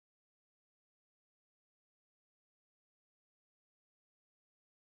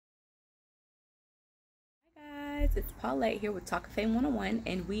guys, it's Paulette here with Talk Cafe 101,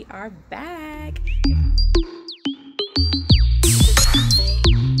 and we are back.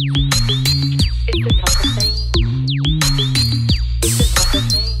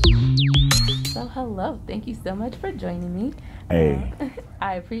 So hello, thank you so much for joining me. Hey.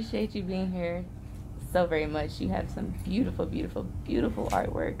 I appreciate you being here so very much. You have some beautiful, beautiful, beautiful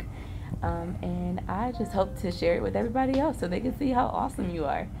artwork. And I just hope to share it with everybody else so they can see how awesome you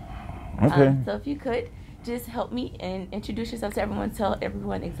are. Okay. So if you could just help me and introduce yourself to everyone, tell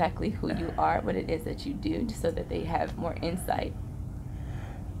everyone exactly who you are, what it is that you do, just so that they have more insight.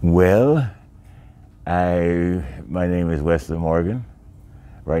 Well, my name is Wesley Morgan.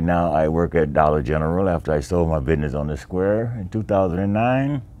 Right now I work at Dollar General after I sold my business on the square in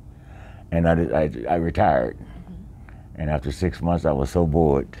 2009, and I retired. And after 6 months I was so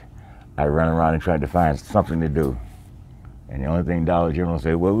bored, I ran around and tried to find something to do. And the only thing Dollar General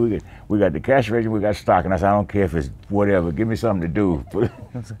said, well, we got the cash register, we got stock. And I said, I don't care if it's whatever, give me something to do.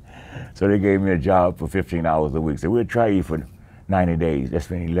 So they gave me a job for 15 hours a week. So we'll try you for 90 days. That's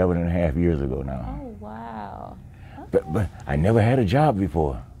been 11 and a half years ago now. Oh, wow. Okay. But I never had a job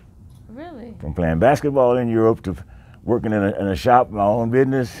before. Really? From playing basketball in Europe to working in a shop, my own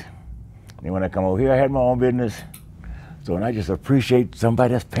business. And when I come over here, I had my own business. So, and I just appreciate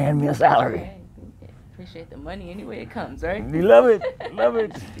somebody that's paying me a salary. Right. Appreciate the money any way it comes, right? You love it, love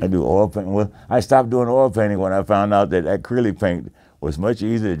it. I do oil painting. Well, I stopped doing oil painting when I found out that acrylic paint was much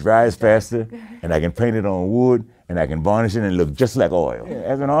easier, it dries faster, and I can paint it on wood, and I can varnish it and look just like oil.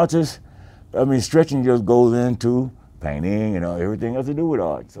 As an artist, I mean, stretching just goes into painting and everything else to do with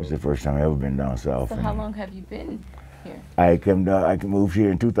art. So it's the first time I've ever been down south. So how long have you been here? I moved here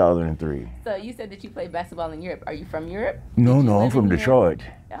in 2003. So you said that you played basketball in Europe. Are you from Europe? No, I'm from Detroit.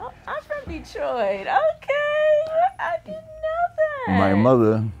 Oh, I'm from Detroit. Okay. I didn't know that. My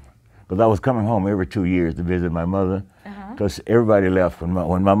mother, because I was coming home every 2 years to visit my mother, because everybody left.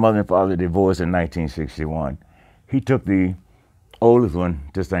 When my mother and father divorced in 1961, he took the oldest one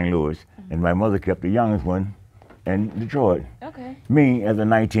to St. Louis, and my mother kept the youngest one in Detroit. Okay. Me, as a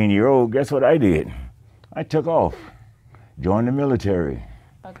 19-year-old, guess what I did? I took off, joined the military.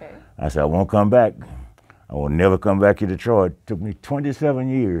 Okay. I said, I won't come back. I will never come back to Detroit. It took me 27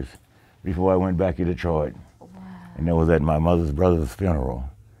 years before I went back to Detroit. Wow. And that was at my mother's brother's funeral.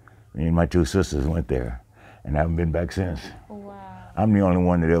 Me and my two sisters went there, and I haven't been back since. Wow. I'm the only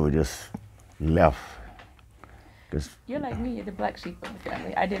one that ever just left. You're like me, you're the black sheep of the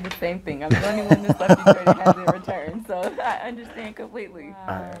family. I did the same thing. I'm the only one that's left Detroit and hasn't returned. So I understand completely.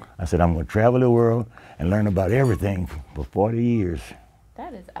 Wow. I said, I'm going to travel the world and learn about everything for 40 years.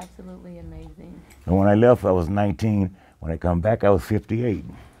 That is absolutely amazing. And when I left, I was 19. When I come back, I was 58.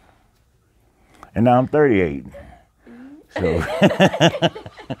 And now I'm 38. So I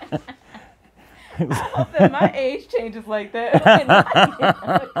hope that my age changes like that.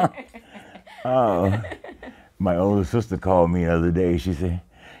 Oh, my older sister called me the other day. She said,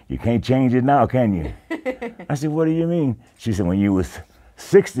 you can't change it now, can you? I said, what do you mean? She said, when you was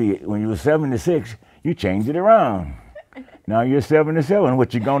 60, when you was 76, you changed it around. Now you're 77,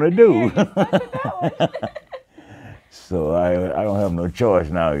 what you gonna do? So I don't have no choice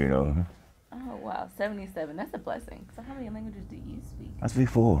now, Oh, wow, 77, that's a blessing. So how many languages do you speak? I speak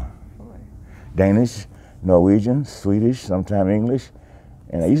four. 4. Danish, Norwegian, Swedish, sometimes English,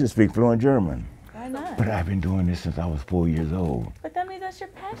 and I used to speak fluent German. Why not? But I've been doing this since I was 4 years old. But that means that's your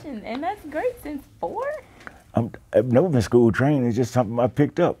passion, and that's great since 4? I've never been school trained, it's just something I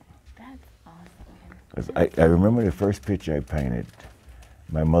picked up. That's awesome. I remember the first picture I painted.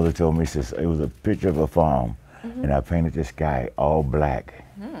 My mother told me, says it was a picture of a farm, and I painted the sky all black.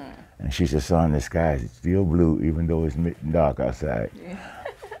 And she said, son, the sky is still blue even though it's dark outside. Yeah.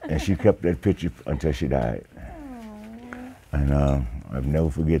 And she kept that picture until she died. Aww. And I'll never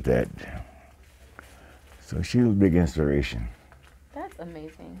forget that. So she was a big inspiration. That's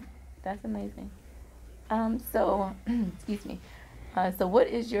amazing. That's amazing. So, excuse me. So what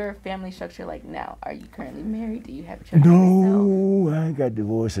is your family structure like now? Are you currently married? Do you have children yourself? No, I got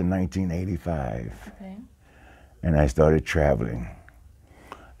divorced in 1985. Okay. And I started traveling.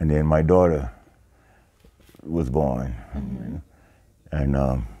 And then my daughter was born. And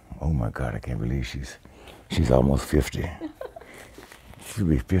oh my God, I can't believe she's almost 50. She'll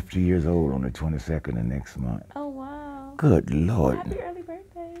be 50 years old on the 22nd of next month. Oh, wow. Good Lord. Happy early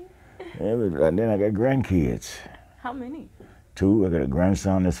birthday. And then I got grandkids. How many? 2. I got a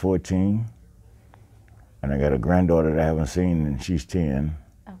grandson that's 14. And I got a granddaughter that I haven't seen, and she's 10.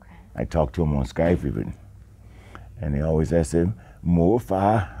 Okay. I talk to him on Skype even. And they always ask him, More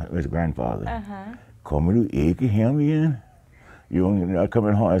far, his grandfather. Kommer du ikke hem igen? You're not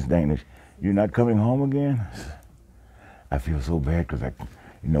coming home, that's Danish. You're not coming home again? I feel so bad because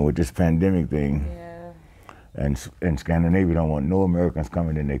with this pandemic thing, and Scandinavia don't want no Americans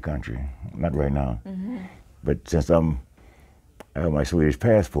coming in their country, not right now. But since I have my Swedish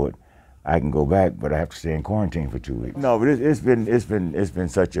passport, I can go back, but I have to stay in quarantine for 2 weeks. No, but it's been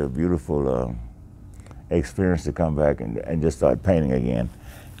such a beautiful experience to come back and just start painting again,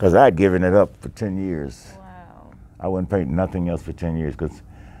 because I'd given it up for 10 years. Wow. I wouldn't paint nothing else for 10 years because,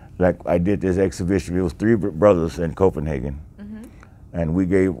 like, I did this exhibition. It was 3 brothers in Copenhagen, and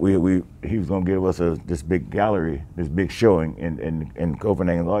he was going to give us this big gallery, this big showing in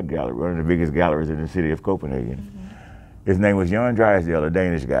Copenhagen's art gallery, one of the biggest galleries in the city of Copenhagen. His name was Jan Drysdale, a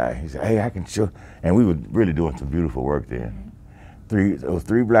Danish guy. He said, "Hey, I can show," and we were really doing some beautiful work there. It was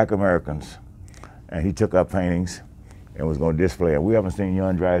 3 black Americans, and he took our paintings and was going to display them. We haven't seen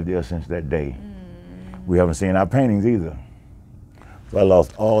Jan Drysdale since that day. We haven't seen our paintings either. So I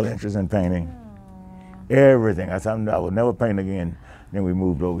lost all interest in painting, everything. I said, I would never paint again. Then we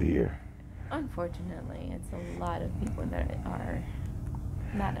moved over here. Unfortunately, it's a lot of people that are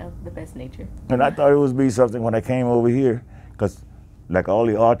not of the best nature. And I thought it would be something when I came over here, because like all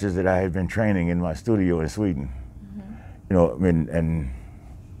the artists that I had been training in my studio in Sweden, and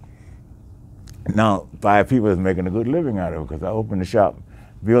now 5 people is making a good living out of it, because I opened the shop.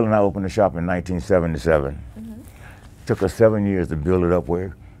 Bill and I opened the shop in 1977. Took us 7 years to build it up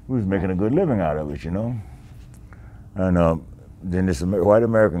where we was making a good living out of it, And then this white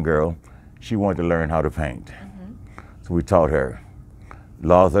American girl, she wanted to learn how to paint. So we taught her.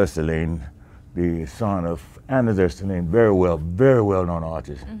 Lars Österlind, the son of Anders Österlind, very well known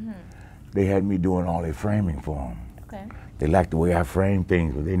artist. They had me doing all their framing for them. Okay. They liked the way I frame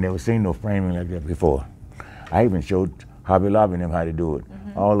things, but they never seen no framing like that before. I even showed Hobby Lobby and them how to do it.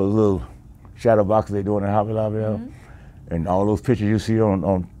 All those little shadow boxes they doing in Hobby Lobby, and all those pictures you see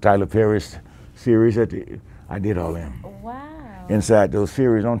on Tyler Perry's series, I did all them. Wow. Inside those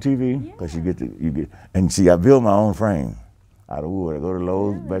series on TV, because you get, and see, I build my own frame out of wood. I go to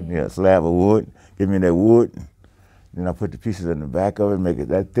Lowe's, buy me a slab of wood, give me that wood, then I put the pieces in the back of it, make it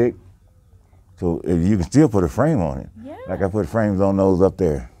that thick, so you can still put a frame on it. Like I put frames on those up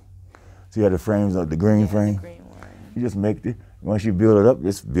there. See how the frames are, the green frame? The green one. You just make it, once you build it up,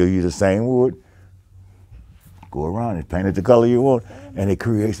 just build you the same wood, go around and paint it the color you want, and it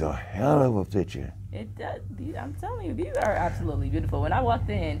creates a hell of a picture. It does. I'm telling you, these are absolutely beautiful. When I walked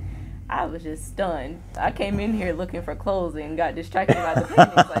in, I was just stunned. I came in here looking for clothes and got distracted by the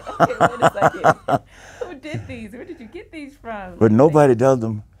paintings. Like, okay, wait a second. Who did these? Where did you get these from? But nobody does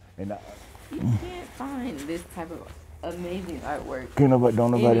them. And you can't find this type of amazing artwork.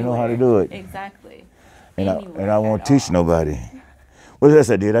 Don't nobody know how to do it. Exactly. And I won't teach nobody. What else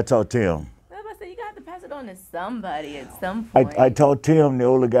I did? I taught Tim. You got to pass it on to somebody at some point. I taught Tim, the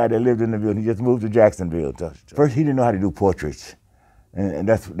older guy that lived in the building. He just moved to Jacksonville. First, he didn't know how to do portraits. And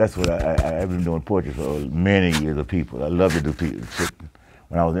that's what I've been doing portraits for many years of people. I love to do people.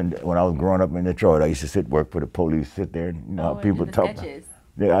 When I was growing up in Detroit, I used to work for the police, sit there, and people talk.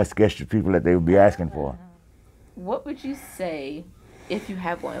 Yeah, I sketched the people that they would be asking for. What would you say, if you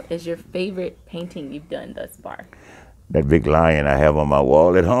have one, is your favorite painting you've done thus far? That big lion I have on my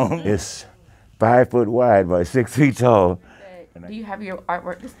wall at home. It's 5 foot wide by 6 feet tall. Do you have your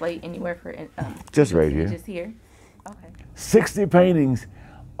artwork displayed anywhere for? Just right here. Just here. Okay. 60 paintings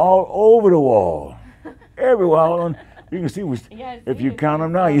all over the wall. Every wall. You can see, if you count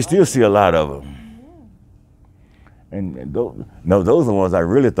them now, you still see a lot of them. And those are the ones I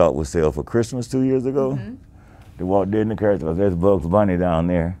really thought would sell for Christmas 2 years ago. The Walt Disney characters. There's Bugs Bunny down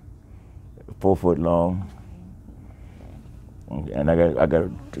there, 4 foot long. And I got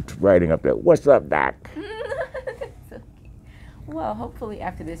writing up there, "What's up, Doc?" Well, hopefully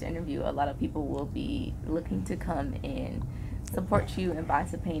after this interview, a lot of people will be looking to come and support you and buy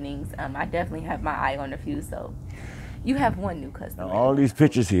some paintings. I definitely have my eye on a few, so you have one new customer. Now, all these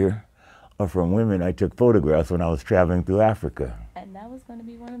pictures here are from women I took photographs when I was traveling through Africa. And that was going to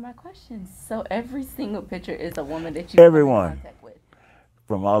be one of my questions. So every single picture is a woman that you come in contact with?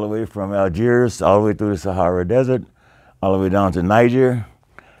 From all the way from Algiers, all the way through the Sahara Desert, all the way down to Niger.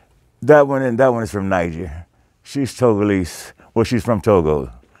 That one is from Niger. She's Togolese. Well, she's from Togo.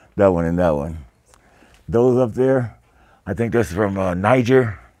 That one and that one. Those up there, I think that's from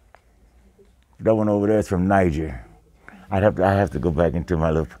Niger. That one over there is from Niger. I have to go back into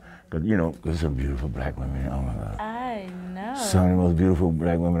my little, because there's some beautiful black women. Oh my God. I know. Some of the most beautiful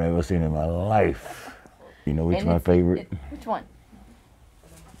black women I've ever seen in my life. You know which is my favorite? Which one?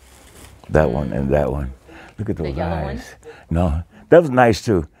 That one and that one. Look at those eyes. One? No, that was nice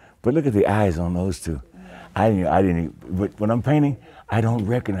too. But look at the eyes on those two. I didn't. But when I'm painting, I don't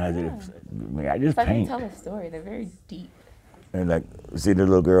recognize it. I just it's like paint. They tell a story. They're very deep. And like, see the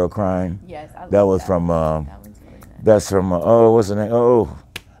little girl crying? Yes, I love that was that. from, That one's really nice. that's from, oh, what's the name? Oh,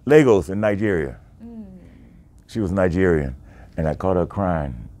 Lagos in Nigeria. She was Nigerian. And I caught her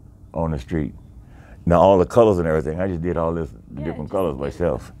crying on the street. Now all the colors and everything, I just did all this different colors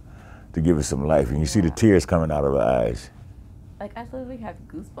myself to give it some life. And you see the tears coming out of her eyes. Like, I literally have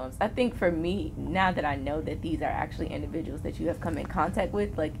goosebumps. I think for me, now that I know that these are actually individuals that you have come in contact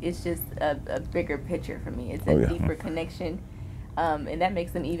with, like, it's just a bigger picture for me. It's a deeper connection. And that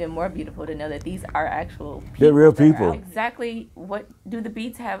makes them even more beautiful to know that these are actual people. They're real people. Exactly. What do the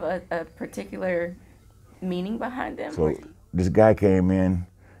beads have a particular meaning behind them? So this guy came in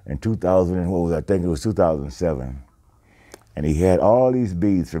 2000, what was I think it was 2007, and he had all these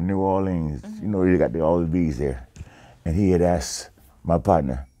beads from New Orleans. You know, you got all the beads there. And he had asked my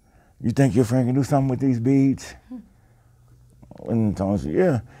partner, "You think your friend can do something with these beads?" And Tom said,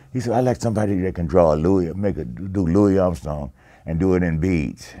 "Yeah." He said, "I like somebody that can draw a Louis, do Louis Armstrong and do it in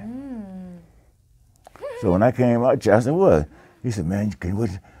beads." So when I came out, I said, "What?" He said, "Man,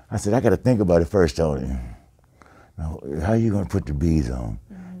 what?" I said, "I got to think about it first, Tony. Now, how are you going to put the beads on?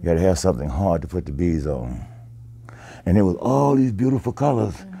 You got to have something hard to put the beads on." And it was all these beautiful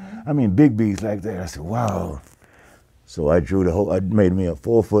colors. I mean, big beads like that. I said, "Wow." So I drew I made me a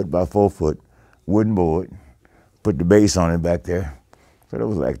 4 foot by 4 foot wooden board, put the base on it back there. So it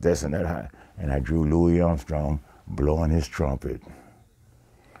was like this and that high. And I drew Louis Armstrong blowing his trumpet.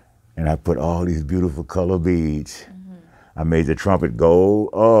 And I put all these beautiful color beads. I made the trumpet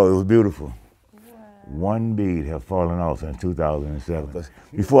gold. Oh, it was beautiful. Wow. One bead had fallen off since 2007.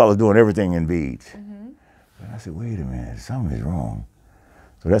 Before I was doing everything in beads. And I said, wait a minute, something is wrong.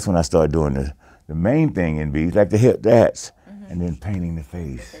 So that's when I started doing the main thing in beads, like the hats, and then painting the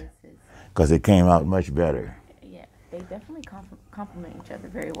face. Because it came out much better. Yeah, they definitely complement each other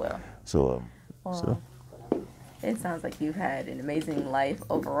very well. So, it sounds like you've had an amazing life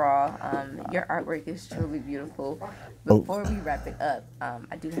overall. Your artwork is truly beautiful. Before we wrap it up,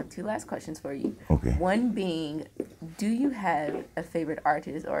 I do have 2 last questions for you. Okay. One being, do you have a favorite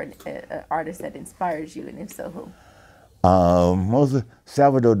artist or an artist that inspires you, and if so, who? Mostly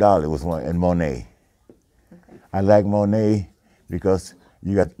Salvador Dali was one, and Monet. Okay. I like Monet because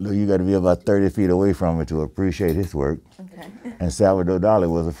you got to be about 30 feet away from it to appreciate his work. Okay. And Salvador Dali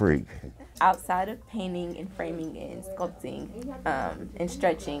was a freak. Outside of painting and framing and sculpting and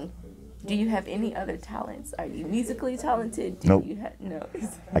stretching, do you have any other talents? Are you musically talented? Nope. No.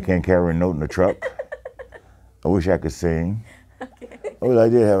 I can't carry a note in the truck. I wish I could sing. Okay. Oh, I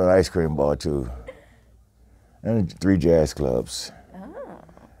did have an ice cream bar too. And 3 jazz clubs. Oh.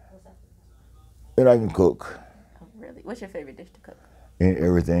 And I can cook. Oh, really? What's your favorite dish to cook?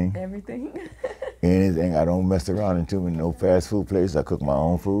 Everything. Everything? Anything. I don't mess around in too many no fast food places. I cook my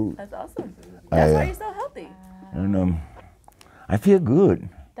own food. That's awesome. That's why you're so healthy. And I feel good.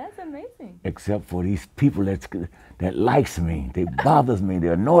 That's amazing. Except for these people that likes me. They bothers me. They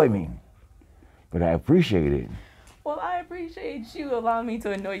annoy me. But I appreciate it. Well, I appreciate you allowing me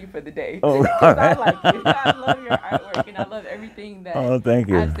to annoy you for the day. Oh, because I like you. I love your artwork, and I love everything that thank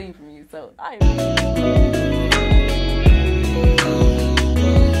you. I've seen from you. So I appreciate you.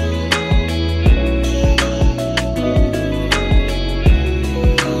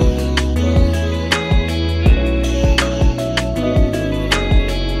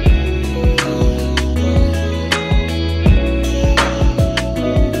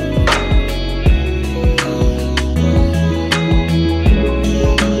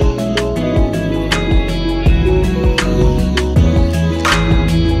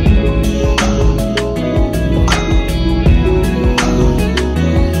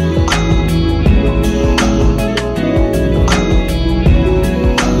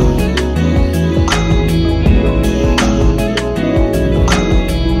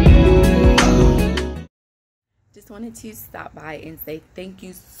 To stop by and say thank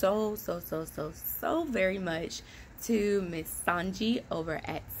you so very much to Miss Sanji over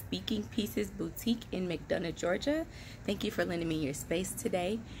at Speaking Pieces Boutique in McDonough, Georgia. Thank you for lending me your space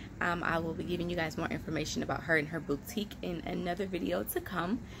today. I will be giving you guys more information about her and her boutique in another video to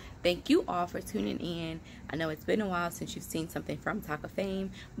come. Thank you all for tuning in. I know it's been a while since you've seen something from Talk of Fame,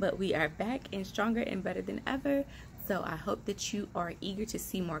 but we are back and stronger and better than ever. So I hope that you are eager to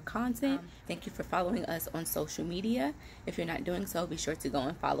see more content. Thank you for following us on social media. If you're not doing so, be sure to go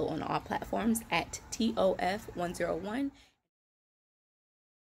and follow on all platforms at TOF101.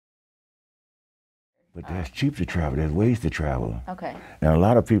 But that's cheap to travel. There's ways to travel. Okay. And a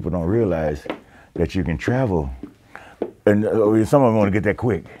lot of people don't realize that you can travel. And some of them want to get that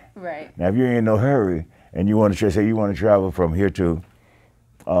quick. Right. Now, if you're in no hurry and you want to say you want to travel from here to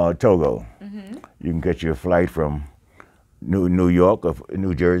Togo, you can get your flight from New York or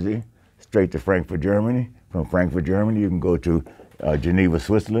New Jersey, straight to Frankfurt, Germany. From Frankfurt, Germany, you can go to Geneva,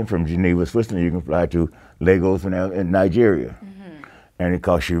 Switzerland. From Geneva, Switzerland, you can fly to Lagos in Nigeria. And it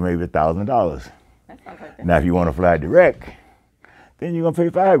costs you maybe $1,000. Now, if you want to fly direct, then you're gonna pay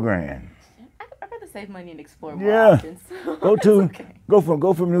 $5,000. I'd rather save money and explore more options.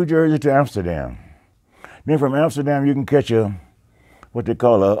 Go from New Jersey to Amsterdam. Then from Amsterdam, you can catch what they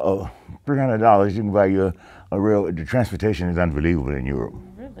call a $300. You can buy you the transportation is unbelievable in Europe.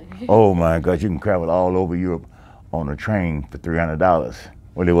 Really? Oh my God, you can travel all over Europe on a train for $300.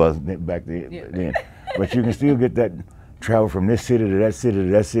 Well, it was back then. But you can still get that travel from this city to that city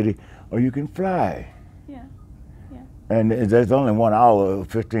to that city, or you can fly. And there's only 1 hour,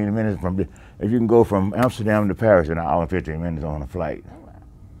 15 minutes from. If you can go from Amsterdam to Paris in 1 hour and 15 minutes on a flight. Oh, wow.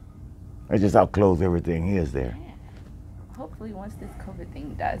 That's just how close everything is there. Yeah. Hopefully, once this COVID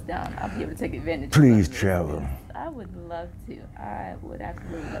thing dies down, I'll be able to take advantage. Please travel. I would love to. I would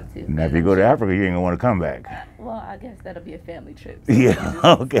absolutely love to. Now, if you go to Africa, you ain't gonna want to come back. Well, I guess that'll be a family trip. So yeah.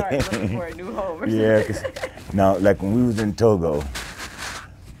 Okay. Start looking for a new home. Or yeah. Now, like when we was in Togo,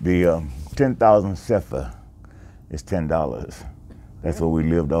 the 10,000 sefa is $10. That's what we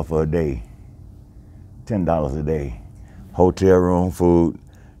lived off of a day. $10 a day. Hotel room, food,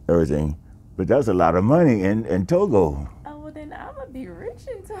 everything. But that's a lot of money in Togo. Oh, well then I'm going to be rich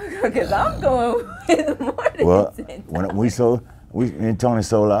in Togo because I'm going with more than $10. When me and Tony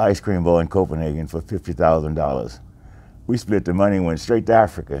sold our ice cream bowl in Copenhagen for $50,000. We split the money and went straight to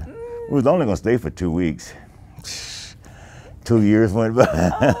Africa. We was only going to stay for 2 weeks. 2 years went by.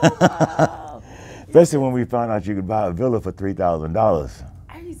 Oh, wow. Especially when we found out you could buy a villa for $3,000.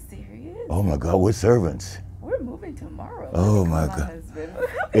 Are you serious? Oh my God, with servants. We're moving tomorrow. Oh my God.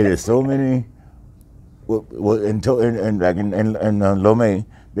 It is so many. Well, in Lomé,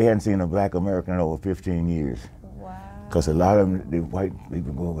 they hadn't seen a black American in over 15 years. Wow. Because a lot of them, the white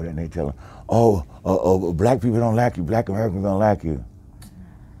people go over there and they tell them, oh, black people don't like you, black Americans don't like you.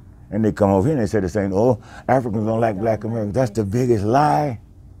 And they come over here and they say the same, oh, Africans don't like black Americans. That's the biggest lie.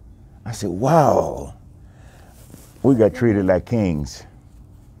 I said, wow. We got treated like kings.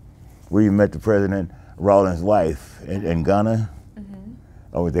 We met the President Rawlings' wife in Ghana,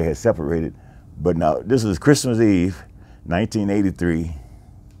 or they had separated. But now, this was Christmas Eve, 1983.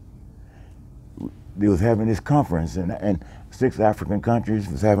 They was having this conference, and 6 African countries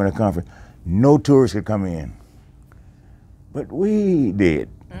was having a conference. No tourists could come in. But we did.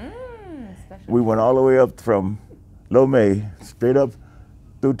 We went all the way up from Lomé, straight up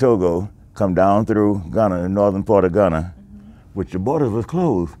through Togo, come down through Ghana, the northern part of Ghana, which the borders was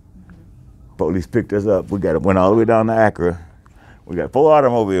closed. Police picked us up. Went all the way down to Accra. We got 4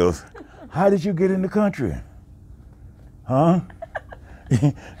 automobiles. How did you get in the country? Huh?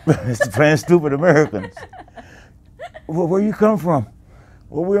 Playing stupid Americans. Well, where you come from?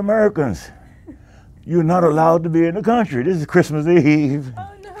 Well, we're Americans. You're not allowed to be in the country. This is Christmas Eve.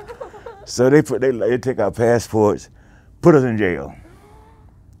 Oh no. So they take our passports, put us in jail.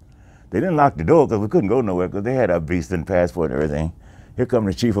 They didn't lock the door because we couldn't go nowhere because they had our beast and passport and everything. Here come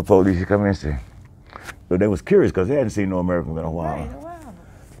the chief of police. He come in and say, so they was curious because they hadn't seen no Americans in a while. Right, wow.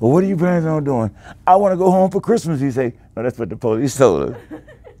 Well, what are you planning on doing? I want to go home for Christmas. He say, no, that's what the police told us.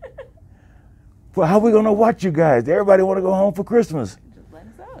 Well, how are we going to watch you guys? Everybody want to go home for Christmas. Just let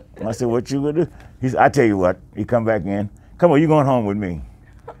us out. I said, what you gonna do? He said, I tell you what. He come back in. Come on, you going home with me.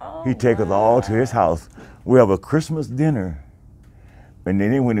 Oh, He take us all to his house. We have a Christmas dinner. And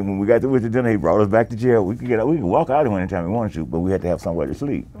then when we got through with the dinner, he brought us back to jail. We could walk out anytime we wanted to, but we had to have somewhere to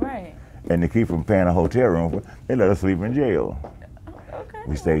sleep. Right. And to keep from paying a hotel room, they let us sleep in jail. Okay.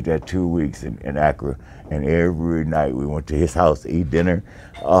 We stayed there 2 weeks in Accra, and every night we went to his house to eat dinner.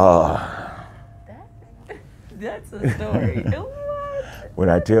 That's a story. What? When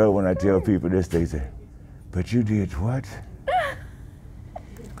I tell people this, they say, "But you did what?"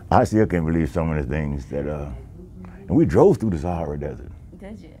 I still can't believe some of the things that. And we drove through the Sahara Desert.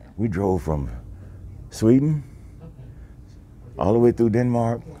 Did you? We drove from Sweden all the way through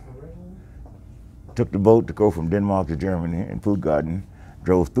Denmark. Took the boat to go from Denmark to Germany in Puttgarden.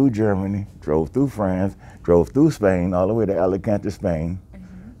 Drove through Germany, drove through France, drove through Spain, all the way to Alicante, Spain.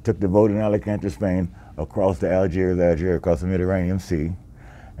 Took the boat in Alicante, Spain, across to Algiers, across the Mediterranean Sea,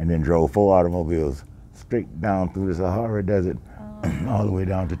 and then drove 4 automobiles straight down through the Sahara Desert, all the way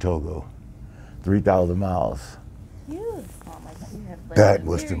down to Togo, 3,000 miles. That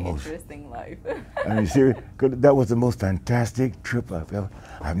was the most interesting life. I mean, seriously, that was the most fantastic trip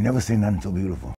I've never seen nothing so beautiful.